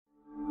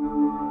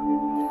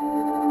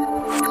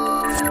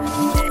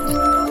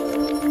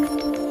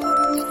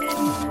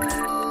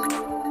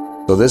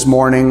So this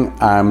morning,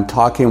 I'm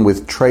talking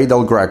with Trey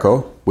Del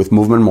Greco with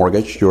Movement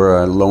Mortgage.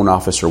 You're a loan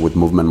officer with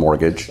Movement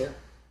Mortgage. Yes,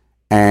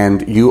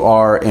 and you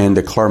are in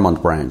the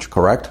Claremont branch,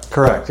 correct?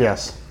 Correct,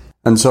 yes.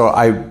 And so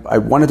I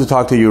wanted to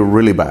talk to you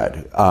really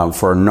bad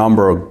for a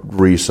number of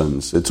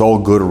reasons. It's all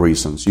good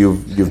reasons.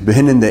 You've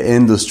been in the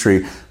industry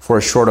for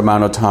a short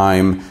amount of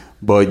time,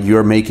 but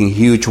you're making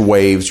huge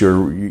waves.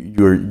 You're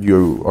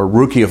a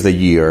rookie of the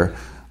year,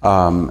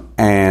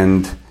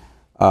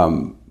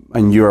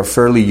 and you're a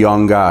fairly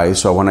young guy.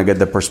 So I want to get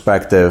the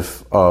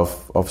perspective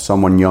of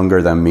someone younger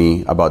than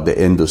me about the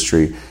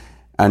industry,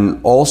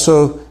 and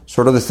also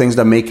sort of the things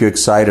that make you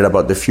excited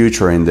about the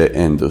future in the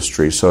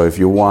industry. So if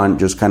you want,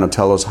 just kind of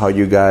tell us how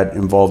you got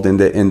involved in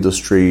the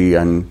industry,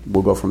 and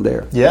we'll go from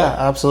there. Yeah,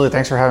 absolutely.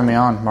 Thanks for having me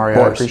on, Mario.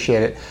 I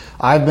appreciate it.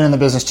 I've been in the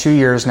business 2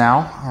 years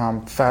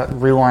now.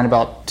 Rewind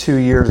about 2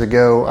 years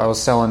ago, I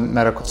was selling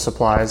medical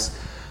supplies.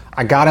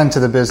 I got into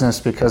the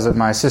business because of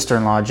my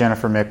sister-in-law,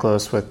 Jennifer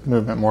Miklos, with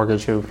Movement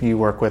Mortgage, who you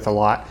work with a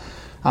lot.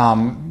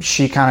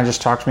 She kind of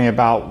just talked to me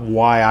about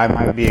why I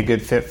might be a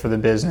good fit for the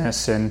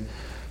business, and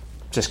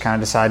just kind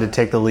of decided to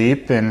take the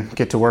leap and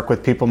get to work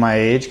with people my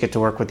age, get to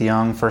work with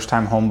young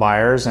first-time home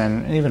buyers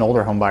and even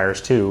older home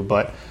buyers too.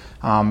 But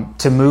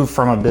to move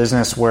from a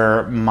business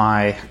where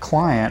my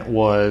client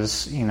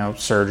was,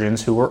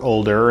 surgeons who were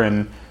older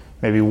and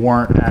maybe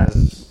weren't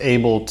as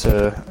able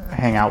to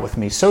hang out with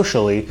me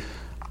socially,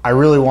 I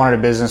really wanted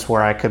a business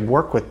where I could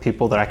work with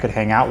people that I could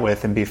hang out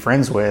with and be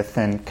friends with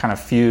and kind of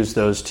fuse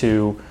those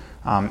two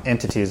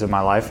entities of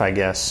my life, I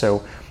guess.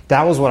 So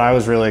that was what I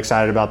was really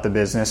excited about the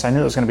business. I knew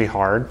it was going to be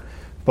hard,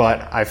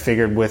 but I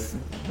figured with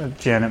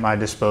Jen at my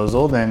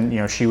disposal,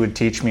 then she would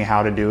teach me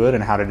how to do it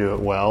and how to do it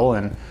well.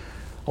 And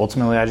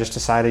ultimately, I just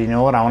decided, I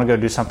want to go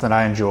do something that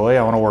I enjoy.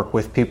 I want to work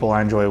with people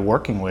I enjoy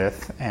working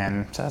with,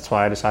 and so that's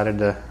why I decided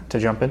to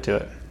jump into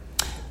it.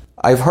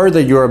 I've heard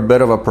that you're a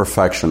bit of a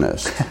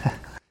perfectionist,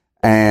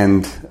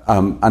 and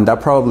that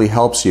probably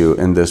helps you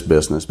in this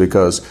business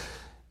because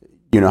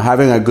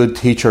having a good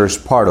teacher is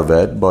part of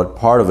it, but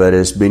part of it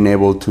is being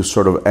able to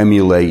sort of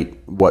emulate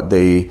what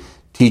they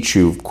teach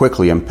you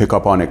quickly and pick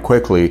up on it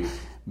quickly,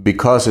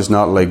 because it's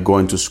not like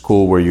going to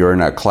school where you're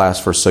in a class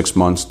for 6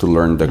 months to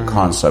learn the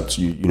concepts.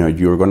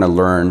 You're going to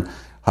learn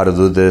how to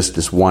do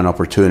this one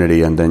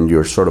opportunity, and then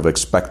you're sort of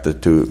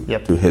expected to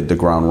hit the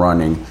ground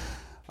running.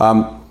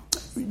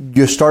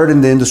 You started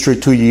in the industry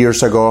 2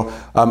 years ago.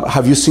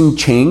 Have you seen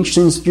change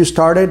since you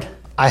started?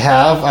 I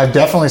have. I've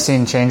definitely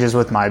seen changes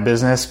with my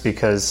business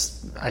because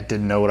I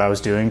didn't know what I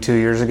was doing 2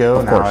 years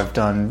ago. Now I've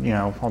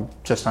done,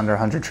 just under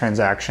 100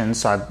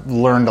 transactions. So I've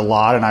learned a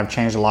lot, and I've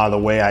changed a lot of the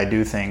way I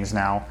do things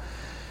now.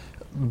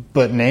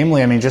 But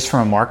namely, just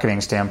from a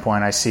marketing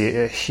standpoint, I see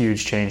a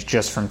huge change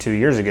just from 2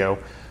 years ago.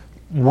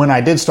 When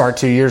I did start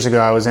 2 years ago,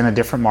 I was in a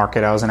different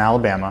market. I was in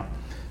Alabama.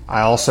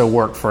 I also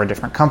worked for a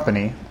different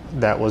company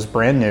that was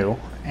brand new,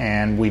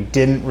 and we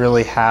didn't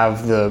really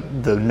have the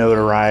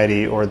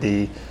notoriety or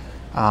the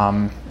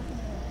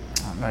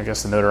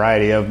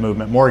notoriety of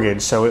Movement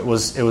Mortgage. So it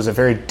was a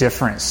very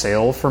different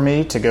sale for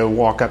me to go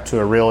walk up to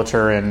a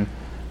realtor and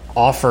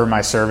offer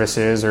my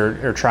services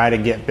or try to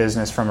get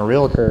business from a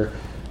realtor.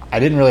 I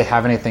didn't really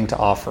have anything to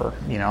offer.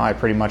 I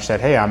pretty much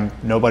said, hey,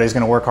 nobody's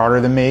going to work harder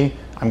than me.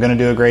 I'm going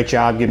to do a great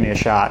job. Give me a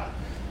shot.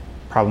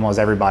 Problem was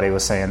everybody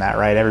was saying that,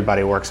 right?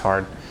 Everybody works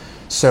hard.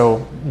 So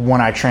when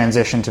I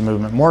transitioned to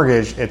Movement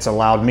Mortgage, it's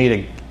allowed me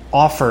to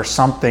offer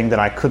something that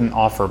I couldn't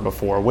offer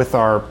before with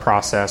our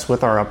process,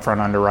 with our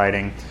upfront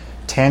underwriting,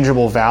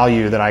 tangible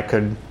value that I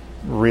could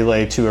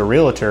relay to a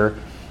realtor.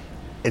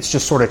 It's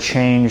just sort of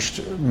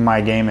changed my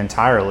game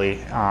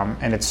entirely.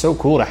 And it's so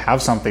cool to have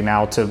something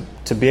now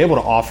to be able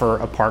to offer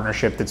a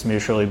partnership that's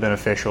mutually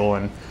beneficial,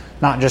 and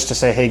not just to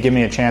say, hey, give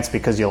me a chance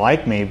because you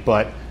like me,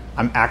 but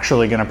I'm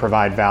actually going to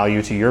provide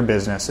value to your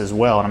business as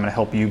well, and I'm going to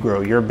help you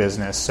grow your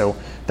business. So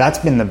that's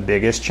been the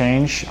biggest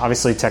change.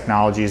 Obviously,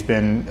 technology has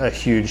been a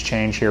huge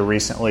change here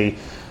recently.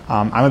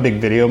 I'm a big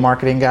video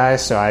marketing guy,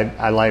 so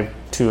I like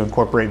to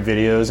incorporate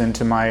videos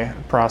into my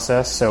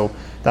process. So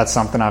that's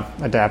something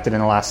I've adapted in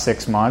the last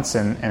 6 months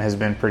and has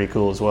been pretty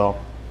cool as well.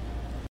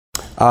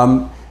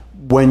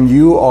 When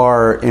you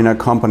are in a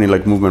company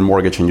like Movement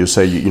Mortgage and you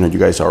say you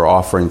guys are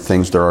offering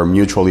things that are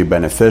mutually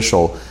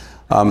beneficial,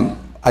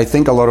 I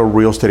think a lot of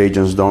real estate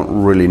agents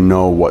don't really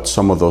know what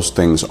some of those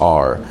things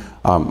are.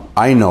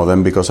 I know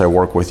them because I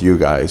work with you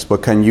guys,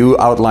 but can you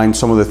outline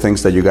some of the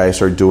things that you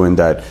guys are doing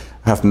that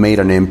have made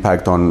an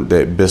impact on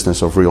the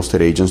business of real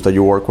estate agents that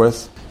you work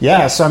with?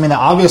 Yeah, so the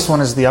obvious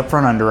one is the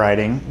upfront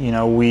underwriting.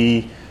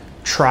 We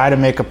try to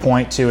make a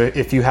point to,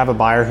 if you have a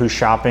buyer who's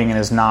shopping and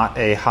is not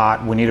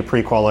we need a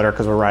pre-qual letter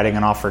because we're writing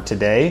an offer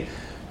today,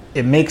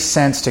 it makes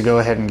sense to go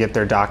ahead and get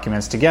their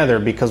documents together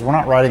because we're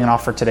not writing an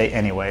offer today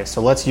anyway.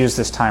 So let's use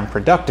this time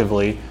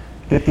productively,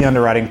 get the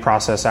underwriting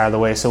process out of the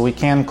way so we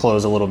can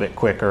close a little bit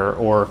quicker.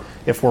 Or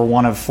if we're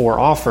one of 4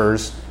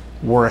 offers,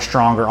 we're a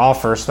stronger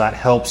offer, so that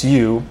helps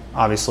you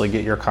obviously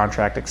get your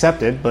contract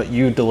accepted, but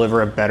you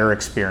deliver a better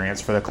experience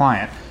for the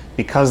client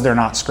because they're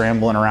not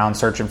scrambling around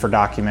searching for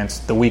documents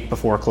the week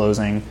before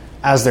closing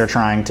as they're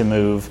trying to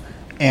move,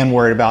 and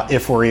worried about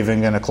if we're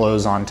even going to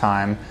close on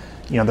time.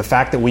 The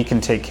fact that we can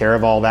take care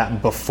of all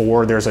that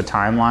before there's a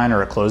timeline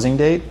or a closing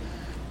date,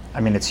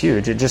 it's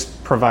huge. It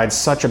just provides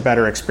such a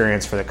better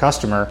experience for the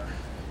customer.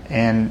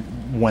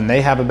 And when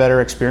they have a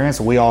better experience,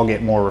 we all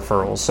get more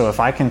referrals. So if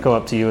I can go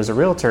up to you as a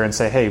realtor and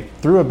say, hey,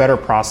 through a better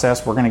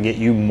process, we're going to get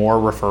you more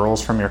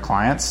referrals from your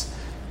clients,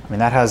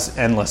 that has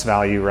endless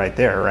value right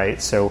there,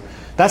 right? So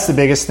that's the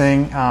biggest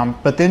thing.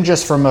 But then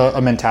just from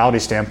a mentality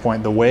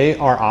standpoint, the way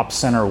our ops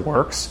center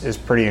works is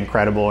pretty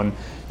incredible. And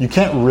you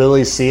can't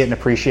really see it and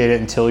appreciate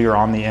it until you're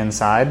on the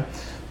inside.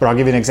 But I'll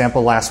give you an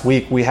example. Last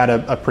week, we had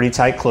a pretty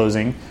tight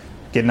closing.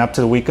 Getting up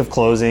to the week of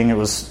closing,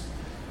 we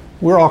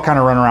were all kind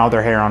of running around with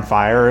their hair on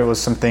fire. It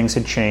was some things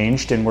had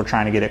changed, and we're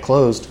trying to get it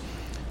closed.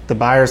 The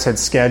buyers had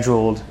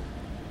scheduled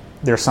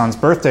their son's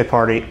birthday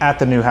party at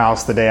the new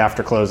house the day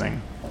after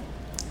closing.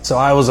 So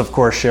I was, of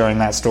course, sharing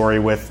that story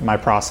with my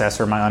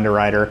processor, my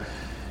underwriter,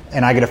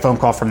 and I get a phone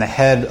call from the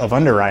head of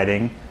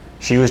underwriting.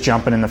 She was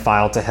jumping in the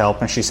file to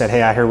help, and she said,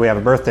 hey, I hear we have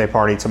a birthday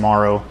party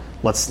tomorrow.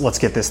 Let's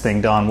get this thing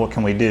done. What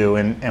can we do?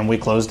 And we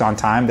closed on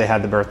time. They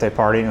had the birthday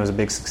party, and it was a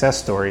big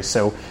success story.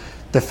 So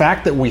the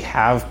fact that we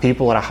have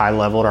people at a high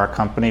level at our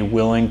company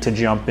willing to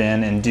jump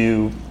in and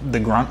do the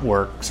grunt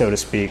work, so to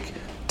speak,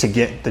 to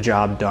get the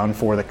job done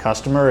for the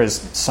customer is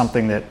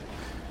something that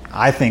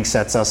I think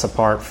sets us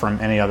apart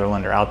from any other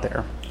lender out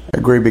there. I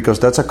agree, because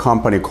that's a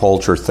company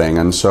culture thing.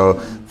 And so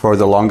for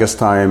the longest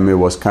time, it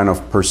was kind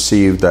of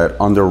perceived that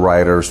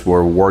underwriters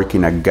were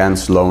working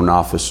against loan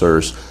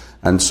officers.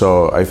 And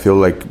so I feel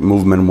like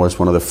Movement was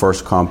one of the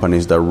first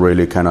companies that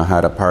really kind of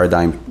had a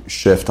paradigm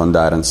shift on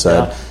that and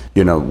said,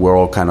 we're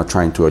all kind of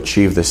trying to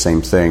achieve the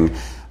same thing.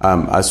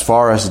 As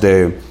far as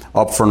the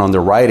upfront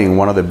underwriting,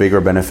 one of the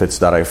bigger benefits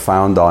that I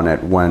found on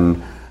it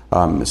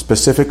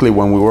specifically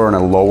when we were in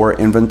a lower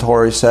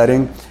inventory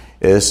setting,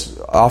 is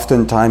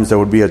oftentimes there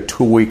would be a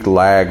 2-week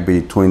lag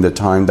between the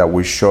time that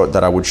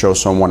I would show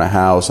someone a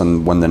house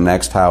and when the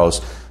next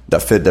house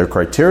that fit their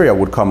criteria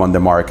would come on the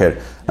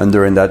market. And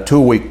during that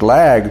 2-week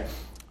lag,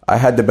 I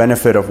had the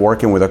benefit of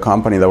working with a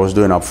company that was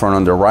doing upfront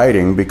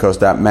underwriting, because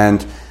that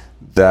meant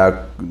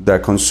that the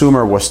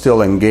consumer was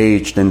still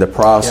engaged in the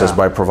process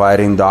by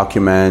providing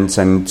documents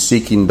and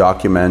seeking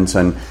documents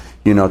and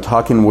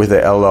talking with the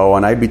LO,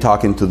 and I'd be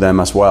talking to them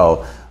as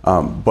well.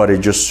 But it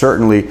just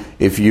certainly,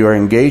 if you're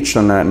engaged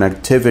on an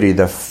activity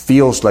that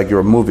feels like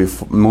you're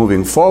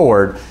moving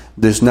forward,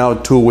 there's now a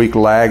 2-week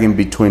lag in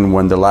between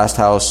when the last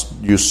house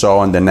you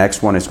saw and the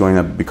next one is going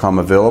to become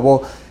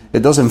available. It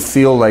doesn't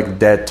feel like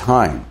dead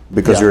time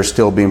because you're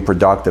still being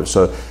productive.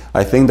 So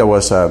I think that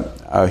was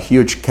a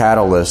huge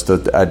catalyst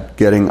at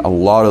getting a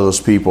lot of those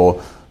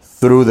people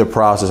through the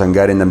process and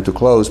getting them to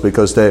close,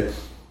 because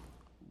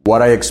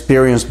what I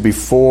experienced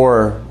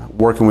before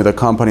working with a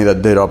company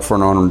that did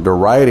upfront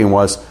underwriting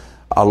was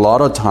a lot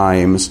of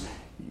times,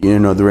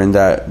 during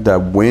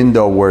that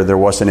window where there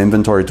was an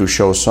inventory to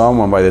show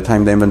someone, by the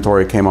time the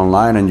inventory came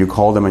online and you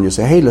call them and you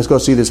say, hey, let's go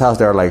see this house,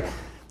 they're like,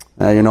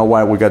 you know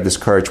what, we got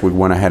discouraged, we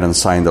went ahead and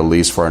signed the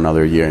lease for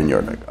another year, and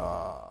you're like,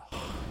 oh.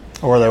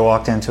 Or they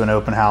walked into an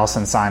open house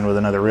and signed with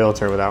another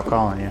realtor without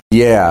calling you.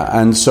 Yeah,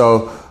 and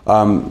so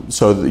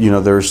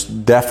there's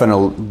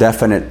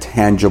definite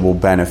tangible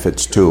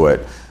benefits to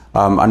it.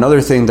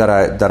 Another thing that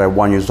I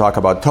want you to talk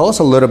about, tell us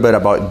a little bit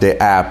about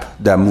the app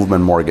that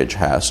Movement Mortgage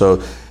has.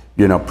 So,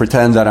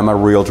 pretend that I'm a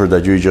realtor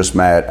that you just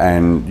met,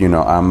 and,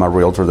 I'm a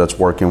realtor that's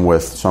working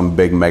with some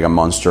big mega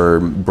monster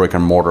brick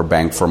and mortar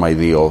bank for my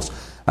deals.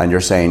 And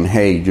you're saying,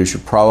 hey, you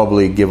should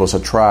probably give us a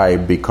try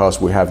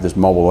because we have this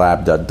mobile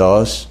app that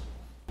does.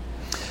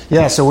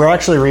 Yeah, so we're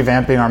actually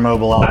revamping our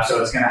mobile app.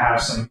 So it's going to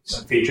have some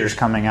features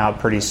coming out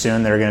pretty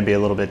soon that are going to be a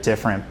little bit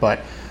different. But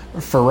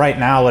for right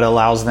now, it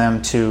allows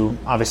them to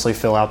obviously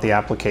fill out the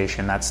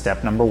application. That's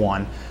step number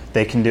one.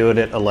 They can do it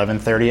at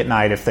 11:30 at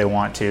night if they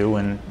want to,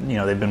 and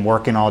they've been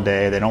working all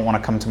day. They don't want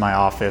to come to my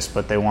office,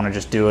 but they want to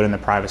just do it in the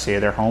privacy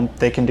of their home.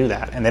 They can do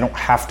that, and they don't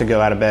have to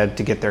go out of bed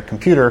to get their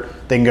computer.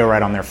 They can go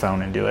right on their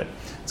phone and do it.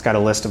 It's got a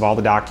list of all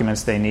the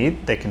documents they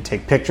need. They can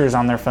take pictures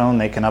on their phone.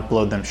 They can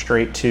upload them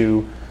straight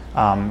to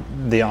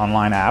the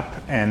online app,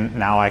 and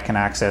now I can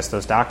access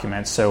those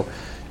documents. So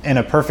in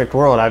a perfect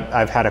world,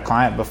 I've had a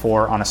client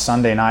before on a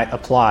Sunday night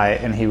apply,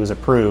 and he was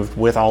approved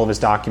with all of his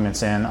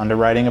documents in,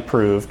 underwriting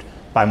approved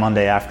by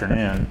Monday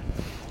afternoon.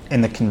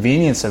 And the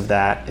convenience of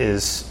that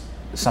is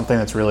something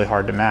that's really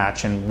hard to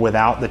match. And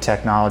without the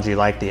technology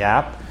like the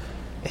app,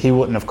 he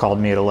wouldn't have called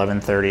me at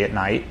 11:30 at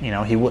night.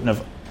 He wouldn't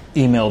have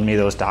emailed me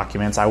those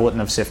documents. I wouldn't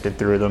have sifted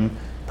through them.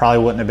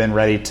 Probably wouldn't have been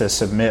ready to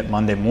submit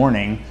Monday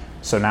morning.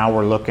 So now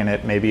we're looking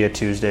at maybe a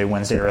Tuesday,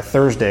 Wednesday, or a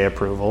Thursday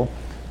approval.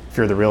 If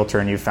you're the realtor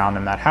and you found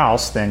him that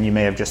house, then you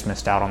may have just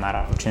missed out on that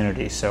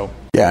opportunity. So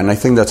yeah, and I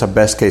think that's a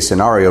best case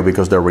scenario,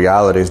 because the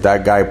reality is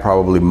that guy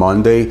probably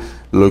Monday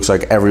looks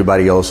like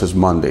everybody else's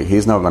Monday.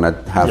 He's not going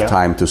to have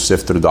time to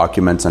sift through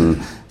documents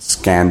and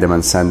scan them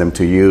and send them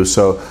to you.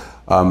 So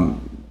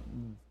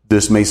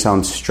this may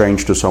sound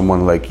strange to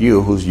someone like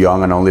you who's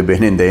young and only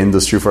been in the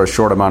industry for a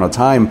short amount of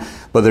time,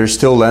 but there's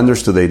still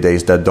lenders today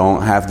that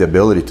don't have the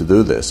ability to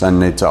do this.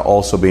 And it's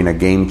also been a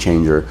game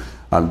changer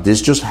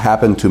This just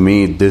happened to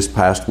me this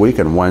past week,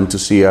 and went to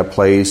see a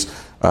place.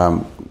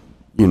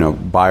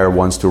 Buyer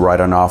wants to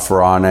write an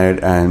offer on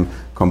it, and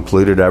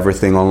completed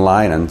everything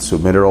online and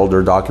submitted all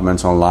their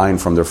documents online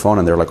from their phone.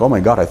 And they're like, "Oh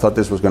my God, I thought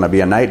this was going to be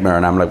a nightmare."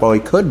 And I'm like, "Well,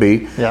 it could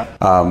be,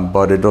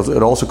 but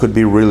it also could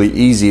be really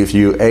easy if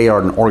you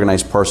are an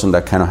organized person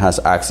that kind of has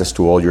access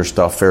to all your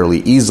stuff fairly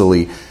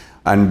easily,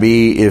 and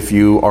B, if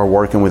you are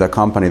working with a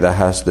company that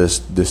has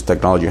this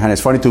technology." And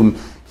it's funny to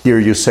hear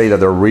you say that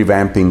they're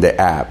revamping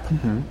the app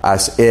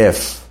as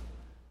if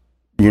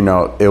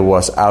it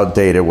was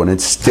outdated when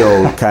it's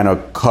still kind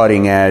of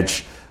cutting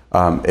edge.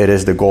 It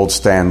is the gold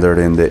standard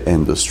in the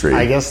industry.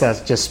 I guess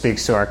that just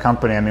speaks to our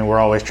company. I mean, we're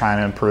always trying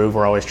to improve.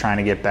 We're always trying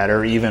to get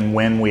better. Even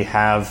when we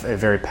have a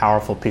very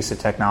powerful piece of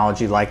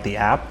technology like the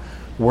app,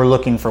 we're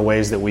looking for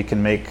ways that we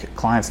can make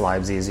clients'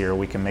 lives easier.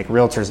 We can make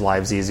realtors'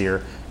 lives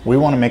easier. We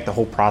want to make the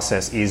whole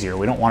process easier.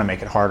 We don't want to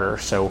make it harder.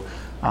 So,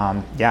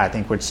 I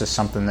think it's just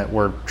something that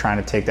we're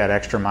trying to take that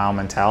extra mile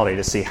mentality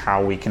to see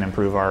how we can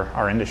improve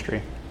our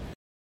industry.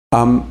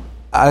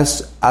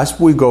 As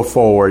we go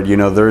forward,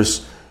 you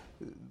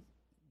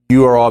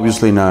are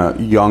obviously in a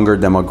younger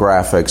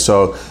demographic.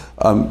 So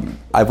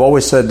I've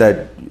always said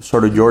that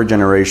sort of your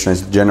generation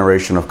is the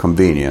generation of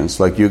convenience.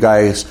 Like, you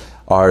guys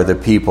are the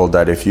people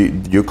that if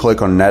you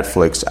click on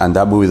Netflix and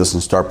that movie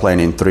doesn't start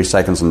playing in 3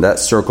 seconds and that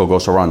circle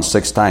goes around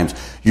 6 times,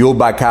 you'll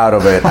back out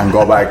of it and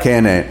go back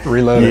in it.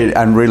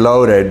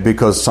 reload it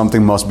because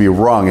something must be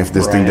wrong if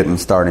this thing didn't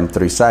start in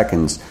 3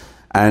 seconds.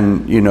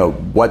 And,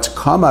 what's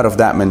come out of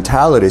that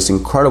mentality is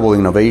incredible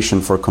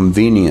innovation for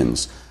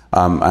convenience.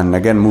 And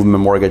again,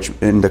 Movement Mortgage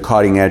in the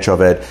cutting edge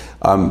of it.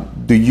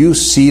 Do you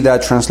see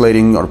that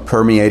translating or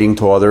permeating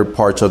to other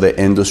parts of the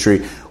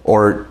industry,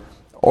 or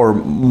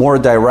more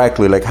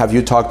directly, like, have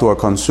you talked to a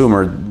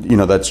consumer,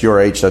 that's your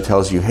age that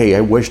tells you, "Hey,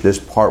 I wish this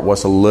part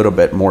was a little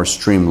bit more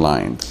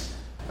streamlined"?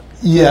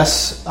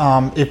 Yes.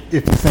 If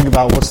you think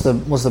about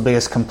what's the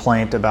biggest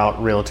complaint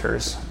about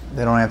realtors,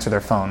 they don't answer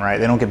their phone, right?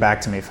 They don't get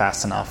back to me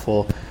fast enough.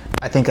 Well,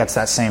 I think that's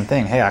that same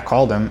thing. Hey, I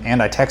called him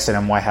and I texted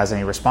him. Why hasn't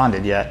he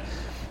responded yet?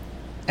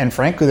 And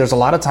frankly, there's a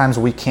lot of times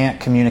we can't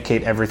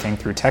communicate everything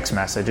through text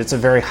message. It's a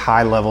very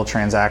high-level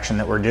transaction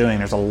that we're doing.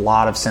 There's a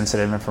lot of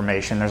sensitive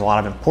information. There's a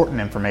lot of important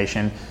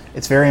information.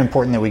 It's very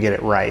important that we get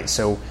it right.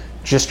 So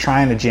just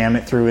trying to jam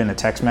it through in a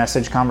text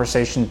message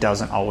conversation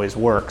doesn't always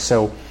work.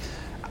 So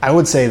I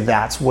would say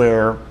that's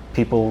where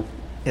people,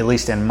 at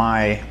least in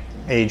my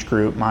age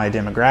group, my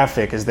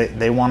demographic, is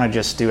they want to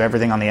just do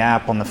everything on the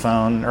app, on the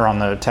phone, or on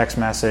the text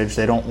message.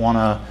 They don't want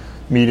to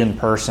meet in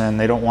person.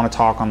 They don't want to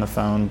talk on the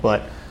phone.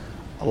 But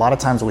a lot of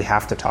times we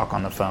have to talk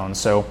on the phone.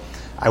 So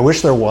I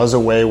wish there was a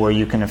way where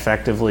you can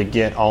effectively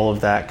get all of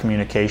that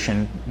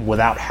communication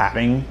without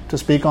having to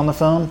speak on the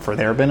phone for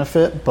their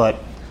benefit, but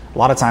a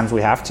lot of times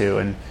we have to.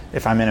 And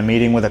if I'm in a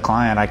meeting with a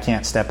client, I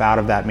can't step out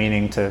of that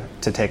meeting to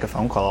take a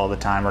phone call all the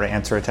time or to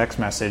answer a text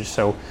message.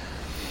 So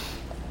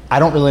I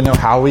don't really know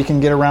how we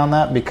can get around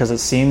that, because it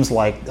seems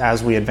like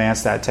as we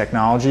advance that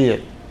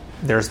technology,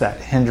 there's that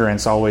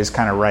hindrance always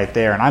kind of right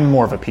there. And I'm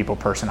more of a people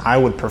person. I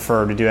would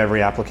prefer to do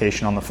every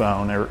application on the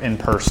phone or in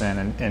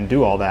person and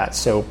do all that.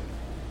 So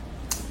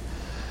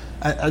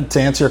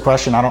to answer your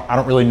question, I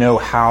don't really know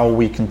how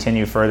we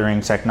continue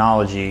furthering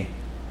technology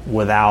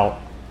without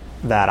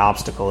that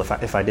obstacle.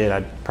 If I did,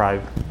 I'd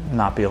probably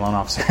not be a loan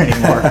officer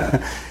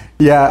anymore.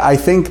 Yeah, I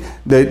think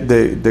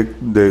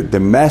the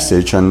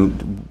message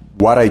and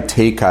what I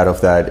take out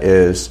of that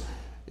is,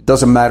 it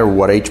doesn't matter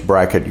what age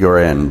bracket you're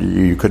in.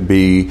 You could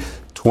be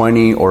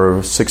 20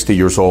 or 60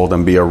 years old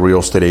and be a real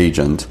estate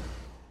agent.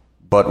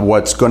 But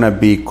what's going to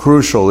be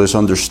crucial is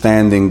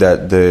understanding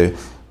that the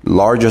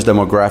largest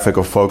demographic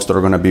of folks that are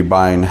going to be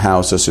buying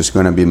houses is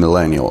going to be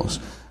millennials.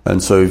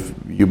 And so if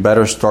you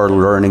better start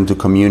learning to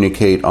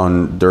communicate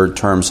on their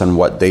terms and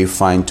what they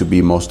find to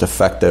be most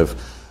effective,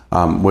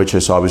 which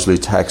is obviously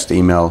text,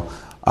 email,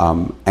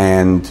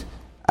 and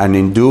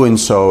in doing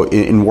so,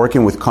 in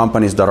working with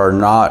companies that are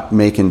not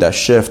making that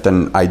shift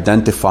and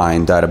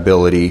identifying that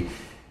ability,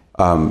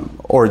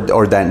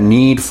 or that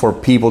need for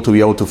people to be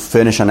able to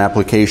finish an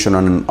application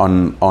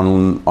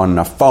on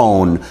a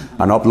phone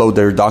and upload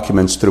their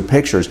documents through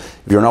pictures.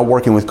 If you're not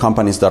working with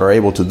companies that are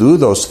able to do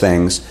those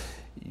things,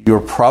 you're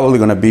probably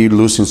going to be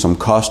losing some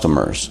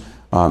customers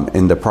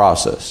in the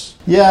process.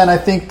 Yeah, and I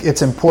think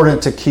it's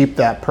important to keep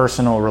that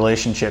personal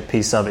relationship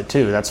piece of it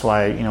too. That's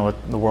why,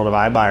 with the world of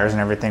iBuyers and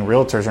everything,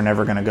 realtors are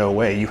never going to go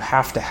away. You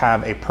have to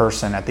have a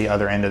person at the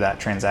other end of that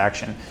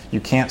transaction.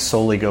 You can't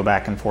solely go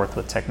back and forth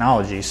with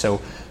technology.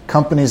 So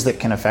companies that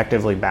can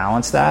effectively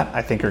balance that,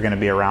 I think, are going to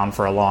be around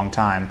for a long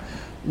time.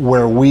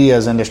 Where we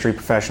as industry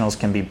professionals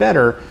can be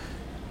better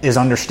is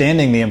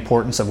understanding the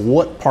importance of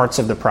what parts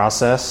of the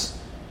process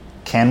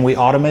can we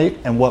automate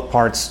and what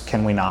parts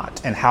can we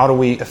not, and how do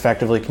we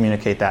effectively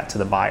communicate that to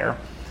the buyer.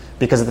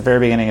 Because at the very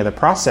beginning of the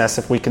process,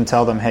 if we can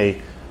tell them,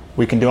 hey,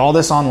 we can do all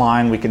this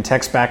online, we can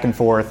text back and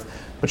forth,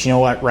 but you know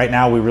what, right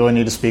now we really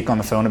need to speak on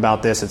the phone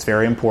about this, it's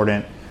very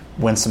important,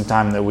 when some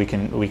time that we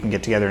can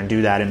get together and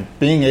do that. And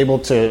being able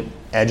to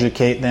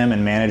educate them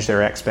and manage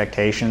their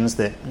expectations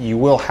that you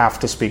will have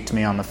to speak to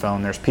me on the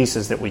phone. There's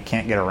pieces that we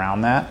can't get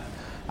around that,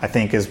 I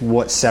think, is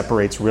what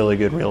separates really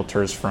good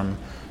realtors from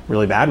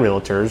really bad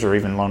realtors, or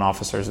even loan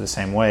officers the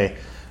same way.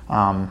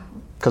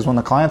 Because when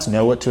the clients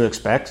know what to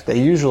expect, they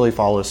usually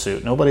follow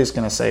suit. Nobody's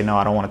going to say, no,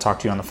 I don't want to talk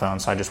to you on the phone,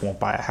 so I just won't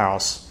buy a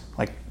house.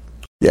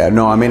 Yeah,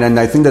 no, I mean, and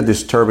I think the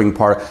disturbing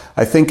part,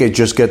 I think it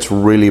just gets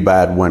really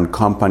bad when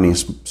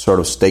companies sort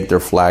of stake their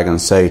flag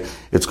and say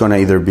it's going to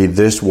either be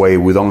this way,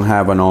 we don't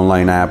have an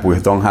online app, we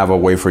don't have a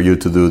way for you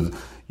to do,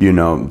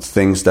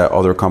 things that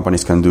other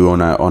companies can do on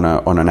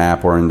an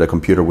app or in the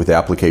computer with the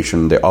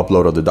application, the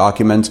upload of the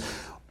documents,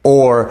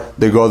 or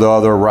they go the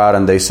other route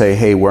and they say,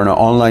 hey, we're an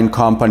online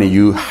company,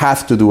 you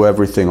have to do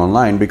everything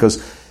online, because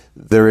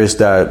there is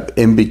that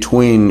in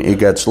between, it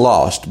gets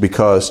lost.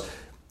 Because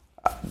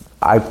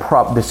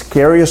the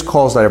scariest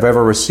calls that I've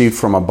ever received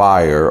from a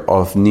buyer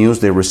of news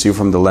they received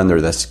from the lender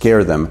that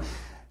scare them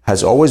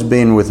has always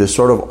been with this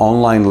sort of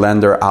online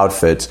lender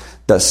outfits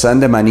that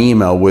send them an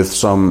email with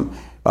some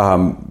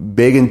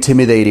big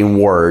intimidating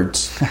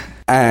words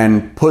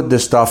and put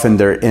this stuff in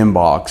their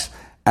inbox,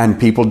 and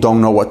people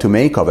don't know what to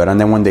make of it. And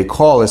then when they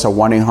call, it's a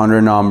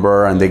 1-800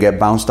 number and they get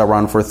bounced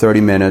around for 30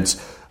 minutes.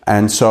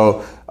 And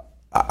so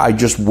I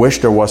just wish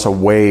there was a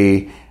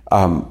way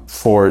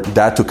for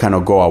that to kind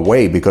of go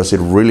away, because it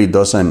really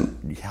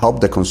doesn't help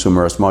the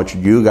consumer as much.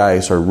 You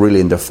guys are really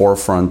in the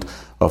forefront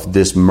of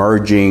this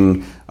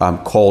merging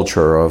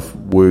culture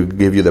of, we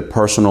give you the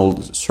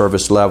personal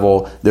service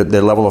level,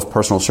 the level of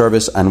personal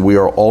service, and we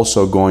are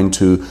also going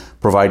to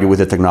provide you with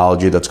the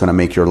technology that's going to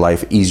make your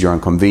life easier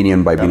and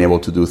convenient by being able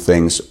to do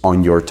things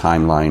on your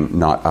timeline,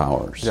 not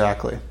ours.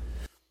 Exactly.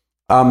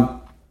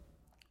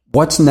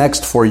 What's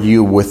next for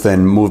you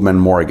within Movement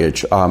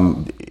Mortgage?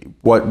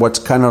 What's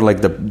kind of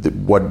like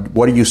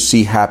what do you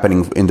see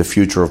happening in the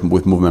future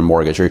with Movement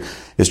Mortgage?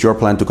 Is your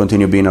plan to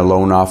continue being a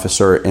loan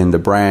officer in the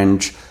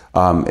branch?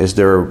 Is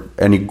there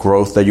any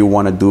growth that you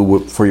want to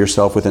do for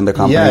yourself within the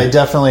company? Yeah, I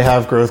definitely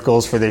have growth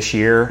goals for this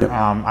year. Yep.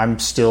 I'm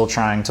still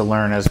trying to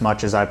learn as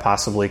much as I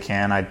possibly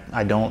can.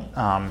 I don't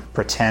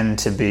pretend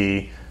to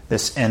be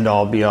this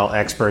end-all, be-all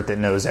expert that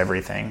knows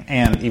everything.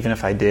 And even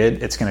if I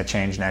did, it's going to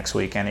change next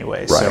week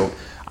anyway. Right. So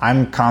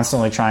I'm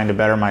constantly trying to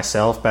better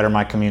myself, better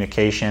my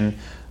communication.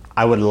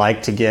 I would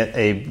like to get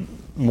a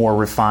more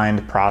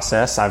refined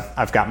process.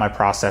 I've got my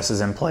processes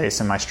in place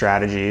and my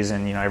strategies,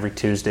 and every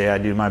Tuesday I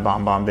do my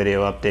BombBomb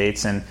video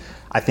updates, and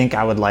I think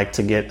I would like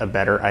to get a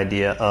better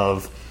idea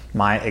of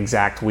my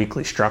exact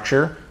weekly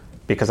structure,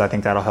 because I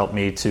think that'll help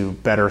me to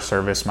better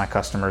service my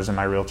customers and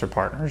my realtor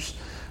partners.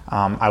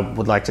 I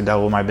would like to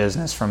double my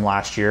business from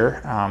last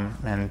year,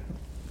 and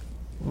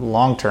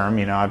long term,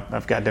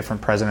 I've got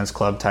different President's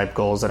Club type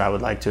goals that I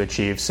would like to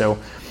achieve. So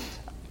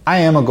I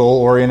am a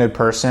goal-oriented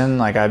person.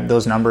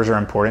 Those numbers are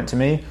important to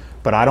me,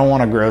 but I don't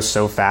want to grow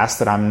so fast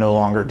that I'm no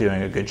longer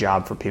doing a good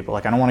job for people.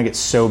 I don't want to get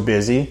so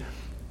busy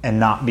and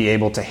not be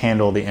able to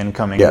handle the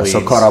incoming leads.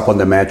 So caught up on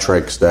the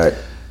metrics that...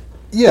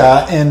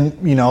 Yeah,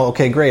 and,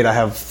 okay, great. I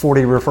have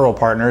 40 referral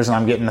partners and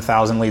I'm getting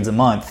 1,000 leads a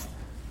month.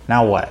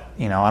 Now what?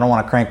 I don't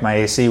want to crank my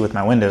AC with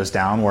my windows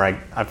down where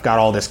I've got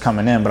all this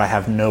coming in, but I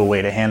have no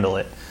way to handle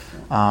it.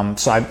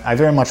 So I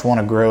very much want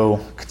to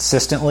grow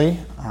consistently.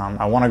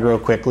 I want to grow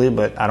quickly,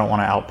 but I don't want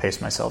to outpace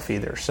myself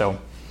either. So,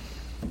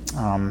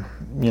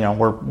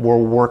 we're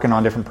working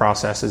on different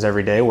processes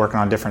every day, working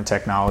on different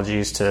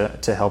technologies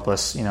to help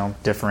us,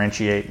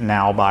 differentiate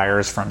now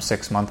buyers from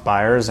 6-month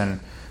buyers and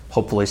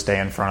hopefully stay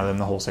in front of them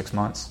the whole 6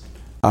 months.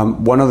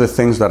 One of the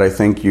things that I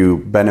think you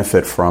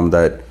benefit from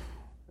that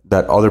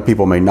other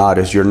people may not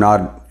is you're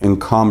not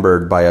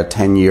encumbered by a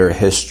 10-year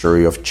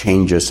history of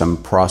changes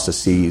and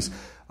processes.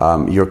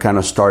 You're kind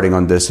of starting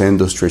on this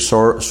industry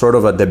sort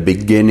of at the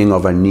beginning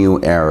of a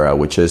new era,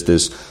 which is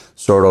this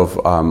sort of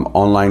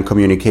online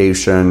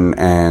communication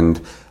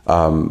and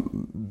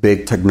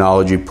big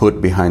technology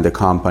put behind the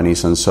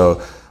companies. And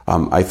so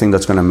I think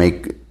that's going to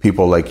make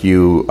people like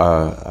you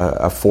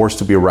a force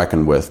to be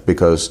reckoned with,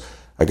 because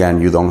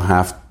again, you don't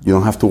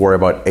have to worry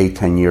about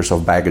 8-10 years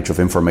of baggage of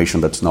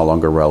information that's no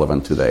longer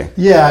relevant today.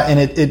 Yeah, and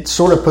it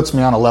sort of puts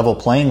me on a level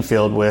playing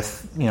field with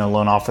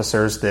loan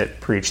officers that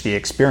preach the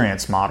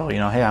experience model.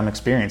 Hey, I'm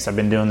experienced. I've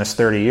been doing this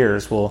 30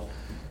 years. Well,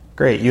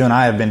 great. You and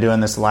I have been doing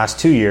this the last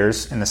 2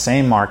 years in the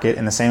same market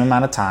in the same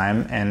amount of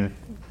time, and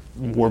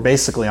we're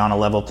basically on a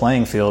level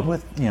playing field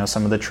with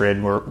some of the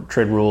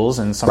TRID rules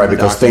and some of the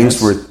because documents.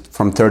 Things were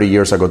from 30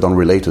 years ago don't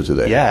relate to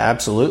today. Yeah,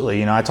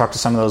 absolutely. I talk to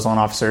some of ththose loan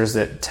officers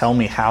that tell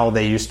me how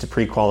they used to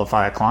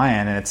pre-qualify a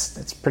client, and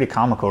it's pretty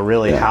comical,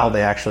 really, how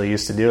they actually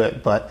used to do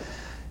it. But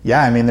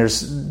yeah,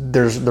 there's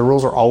the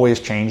rules are always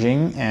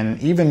changing,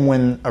 and even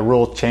when a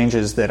rule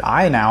changes that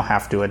I now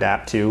have to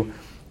adapt to,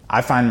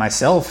 I find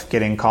myself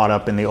getting caught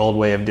up in the old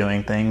way of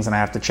doing things, and I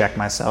have to check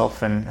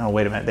myself and, oh,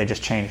 wait a minute, they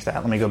just changed that.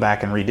 Let me go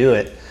back and redo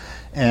it.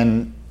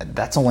 And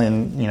that's only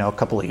in, a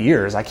couple of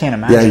years. I can't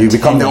imagine. Yeah, you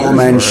become the old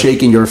man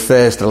shaking your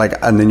fist,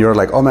 and then you're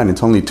like, oh man,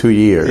 it's only 2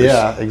 years.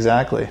 Yeah,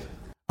 exactly.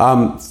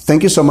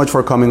 Thank you so much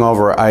for coming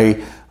over.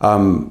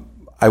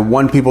 I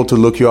want people to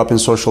look you up in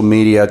social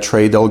media.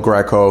 Trey Del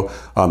Greco.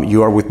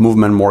 You are with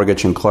Movement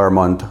Mortgage in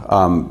Claremont.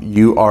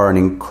 You are an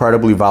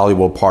incredibly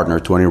valuable partner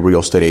to any real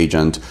estate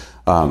agent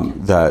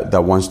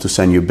that wants to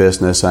send you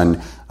business.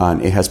 And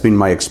it has been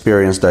my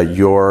experience that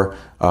your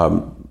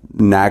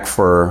knack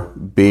for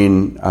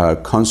being a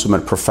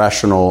consummate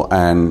professional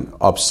and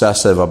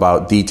obsessive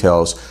about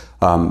details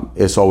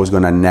is always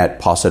going to net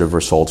positive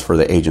results for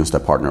the agents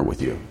that partner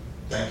with you.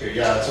 Thank you.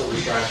 Yeah, that's what we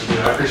strive to do.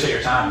 I appreciate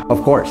your time.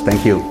 Of course.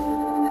 Thank you.